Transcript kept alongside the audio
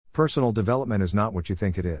Personal development is not what you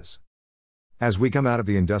think it is. As we come out of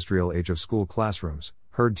the industrial age of school classrooms,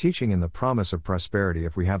 heard teaching in the promise of prosperity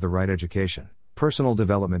if we have the right education, personal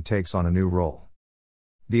development takes on a new role.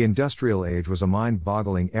 The industrial age was a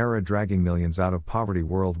mind-boggling era dragging millions out of poverty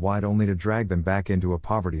worldwide only to drag them back into a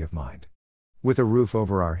poverty of mind. With a roof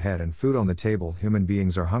over our head and food on the table, human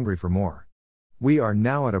beings are hungry for more. We are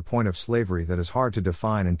now at a point of slavery that is hard to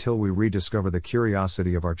define until we rediscover the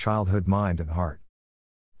curiosity of our childhood mind and heart.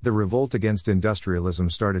 The revolt against industrialism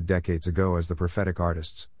started decades ago as the prophetic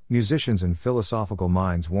artists, musicians and philosophical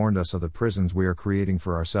minds warned us of the prisons we are creating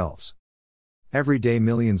for ourselves. Every day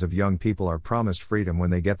millions of young people are promised freedom when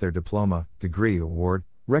they get their diploma, degree, award,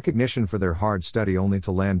 recognition for their hard study only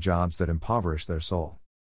to land jobs that impoverish their soul.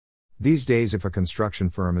 These days if a construction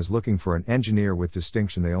firm is looking for an engineer with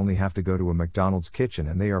distinction they only have to go to a McDonald's kitchen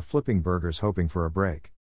and they are flipping burgers hoping for a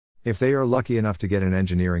break. If they are lucky enough to get an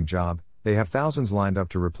engineering job, they have thousands lined up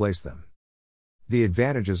to replace them. The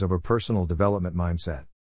advantages of a personal development mindset.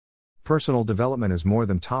 Personal development is more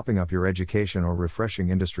than topping up your education or refreshing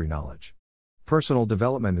industry knowledge. Personal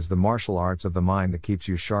development is the martial arts of the mind that keeps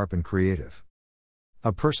you sharp and creative.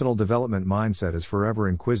 A personal development mindset is forever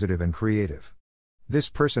inquisitive and creative.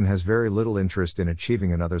 This person has very little interest in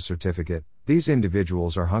achieving another certificate. These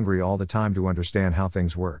individuals are hungry all the time to understand how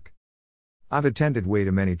things work. I've attended way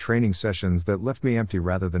too many training sessions that left me empty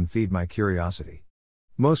rather than feed my curiosity.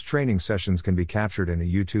 Most training sessions can be captured in a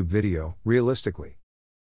YouTube video, realistically.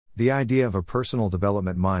 The idea of a personal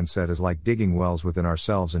development mindset is like digging wells within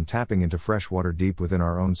ourselves and tapping into fresh water deep within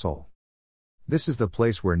our own soul. This is the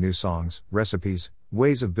place where new songs, recipes,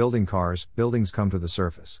 ways of building cars, buildings come to the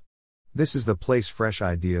surface. This is the place fresh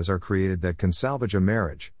ideas are created that can salvage a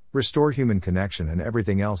marriage, restore human connection and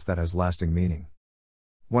everything else that has lasting meaning.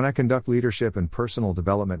 When I conduct leadership and personal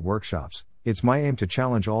development workshops, it's my aim to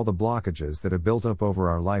challenge all the blockages that have built up over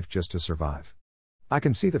our life just to survive. I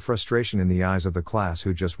can see the frustration in the eyes of the class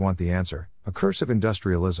who just want the answer, a curse of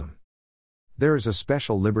industrialism. There is a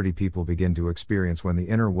special liberty people begin to experience when the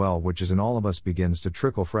inner well which is in all of us begins to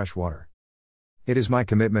trickle fresh water. It is my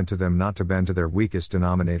commitment to them not to bend to their weakest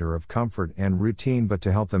denominator of comfort and routine but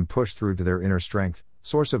to help them push through to their inner strength,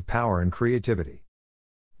 source of power and creativity.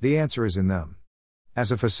 The answer is in them. As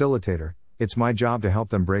a facilitator, it's my job to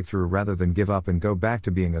help them break through rather than give up and go back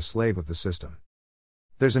to being a slave of the system.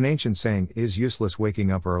 There's an ancient saying, it is useless waking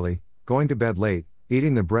up early, going to bed late,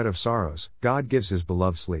 eating the bread of sorrows, God gives his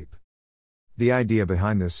beloved sleep. The idea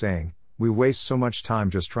behind this saying, we waste so much time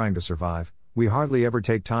just trying to survive, we hardly ever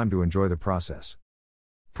take time to enjoy the process.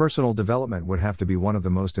 Personal development would have to be one of the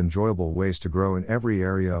most enjoyable ways to grow in every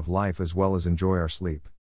area of life as well as enjoy our sleep.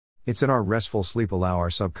 It's in our restful sleep allow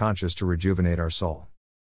our subconscious to rejuvenate our soul.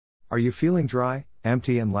 Are you feeling dry,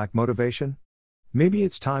 empty and lack motivation? Maybe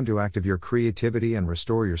it's time to activate your creativity and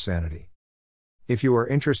restore your sanity. If you are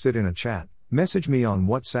interested in a chat, message me on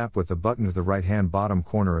WhatsApp with the button to the right-hand bottom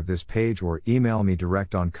corner of this page or email me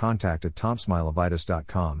direct on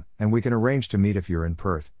contact@tomsmilevitis.com and we can arrange to meet if you're in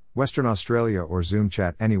Perth, Western Australia or Zoom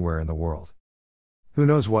chat anywhere in the world. Who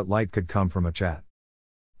knows what light could come from a chat?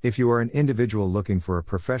 If you are an individual looking for a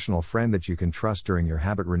professional friend that you can trust during your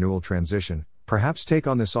habit renewal transition, perhaps take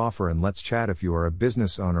on this offer and let's chat. If you are a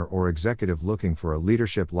business owner or executive looking for a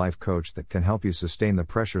leadership life coach that can help you sustain the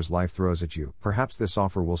pressures life throws at you, perhaps this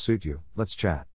offer will suit you. Let's chat.